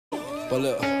But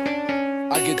look,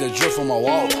 I get the drip from my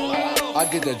walk. I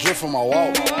get the drip from my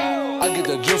walk. I get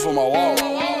the drip from my walk.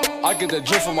 I get the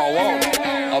drip from my walk.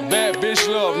 A bad bitch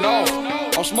love no.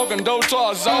 I'm smoking dope to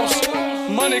exhaust.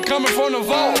 Money coming from the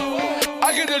vault.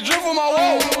 I get the drip from my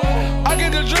walk. I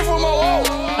get the drip from my walk.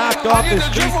 Knocked off his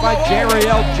feet by Jerry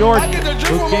L. Jordan,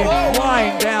 who came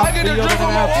flying downfield in an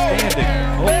outstanding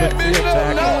open field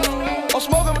tackle. I'm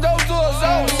smoking dope to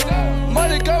exhaust.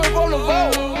 Money coming from the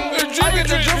vault. I get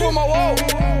the drip from my wall.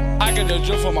 I get the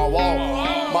drip from my wall.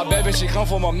 My baby, she come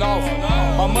from up north.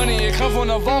 My money, it come from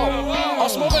the vault. I'm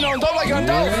smoking on dope like a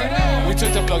dog. We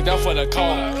took the plug down for the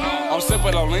cold. I'm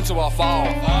sipping on lean till I fall.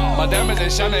 My diamonds, they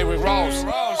shine, they with Ross. I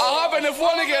hop in the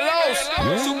phone and get lost.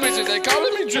 Two bitches, they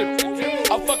calling me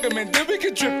drip. I fuck them and then we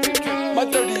can drip. My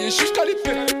 30 she study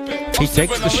pip. He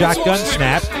takes the shotgun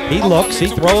snap. He looks, he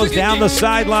throws down the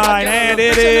sideline, and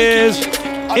it is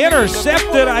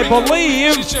intercepted, I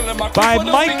believe, by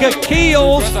Micah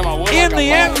Keels in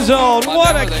the end zone.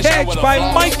 What a catch by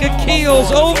Micah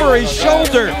Keels over his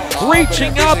shoulder,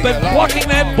 reaching up and plucking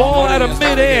that ball out of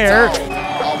midair.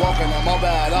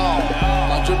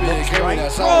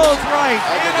 Rolls right,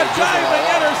 and a diving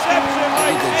interception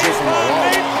by Mainsah.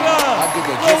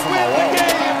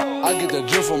 I get the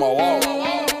drip from my wall.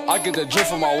 I get the drip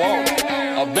from my wall.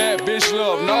 A bad bitch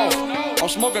love no. I'm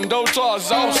smoking dope to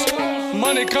exhaust.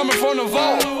 Money coming from the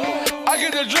vault. I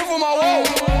get the drip from my wall.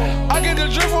 I get the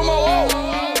drip from my wall.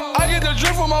 I get the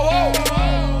drip from my wall.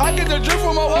 I get the drip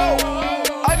from my wall.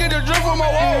 I get the drip from my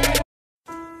wall.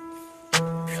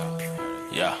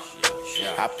 Yeah,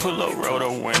 I pull up, roll the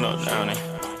window down it.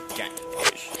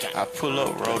 I pull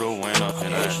up, roll the window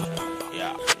and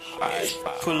I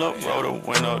pull up, roll the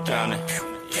window down it.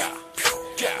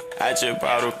 I just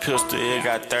bought a pistol, it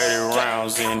got 30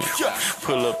 rounds in it.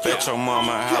 Pull up at your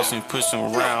mama's house and put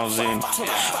some rounds in it.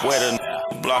 Where the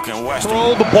block and watch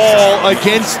throw the ball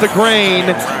against the grain,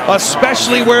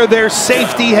 especially where there's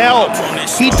safety help.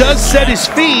 He does set his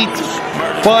feet,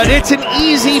 but it's an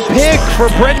easy pick for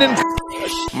Brendan.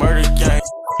 Murder gang,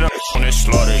 on this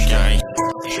slaughter gang.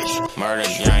 Murder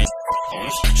gang,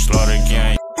 slaughter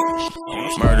gang.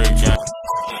 Murder gang,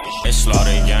 it's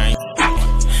slaughter gang.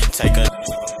 Take a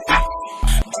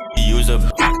use a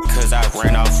cause I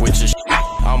ran off with your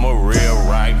I'm a real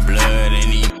right blood and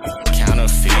he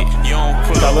counterfeit. You don't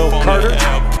put up on Carter the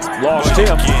app, lost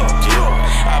him.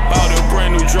 I bought a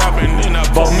brand new drop and then I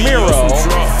bought me Miro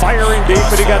firing deep,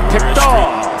 but he got picked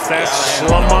off. That's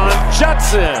Lamont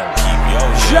Johnson.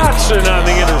 Johnson on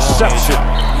the interception.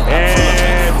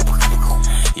 And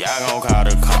y'all gon' call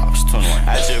the cops. 21.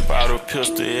 I just bought a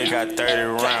pistol, it got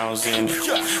 30 rounds in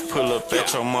it. Pull up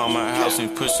at your mama's house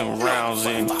and put some rounds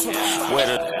in it. Where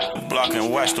the block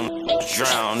and watch them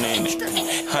drown in it.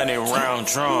 100 round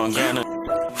drum, gunna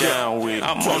down with.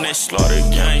 I'm on that slaughter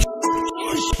gang,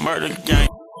 murder gang,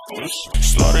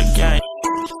 slaughter gang,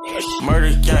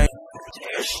 murder gang,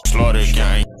 slaughter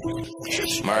gang,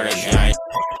 murder gang,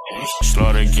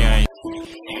 slaughter gang,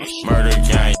 murder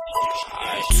gang.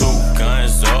 2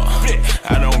 guns up,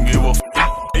 I don't give a f.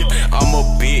 I'm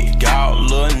a big dog,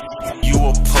 little you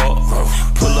a pup.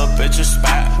 Pull up at your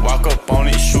spot, walk up on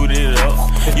it, shoot it up.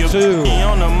 You be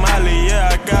on the molly,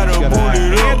 yeah, I gotta boot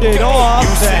it up. Hand it off,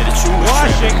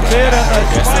 Washington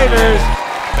and the Spiders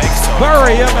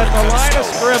bury him at the line of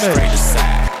scrimmage.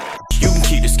 You can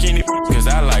keep the skinny, cause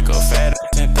I like a fat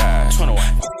and thighs. 21.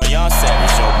 Y'all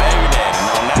savage, your baby daddy,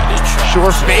 no, not the trap.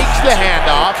 Shore fakes the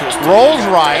handoff, rolls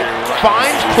right,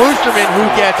 finds Kloosterman, who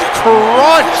gets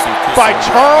crunched by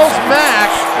Charles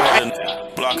Mack.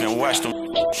 Block and watch them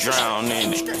drown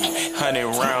in it. 100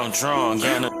 round drum,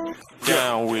 gunna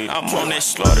down with. I'm on that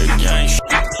slaughter gang,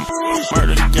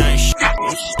 murder gang,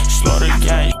 slaughter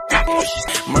gang,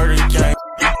 murder gang,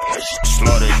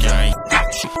 slaughter gang,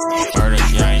 murder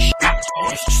gang,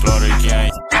 slaughter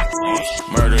gang,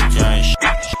 murder gang,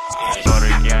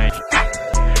 slaughter gang,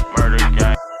 murder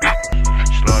gang,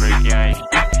 slaughter gang.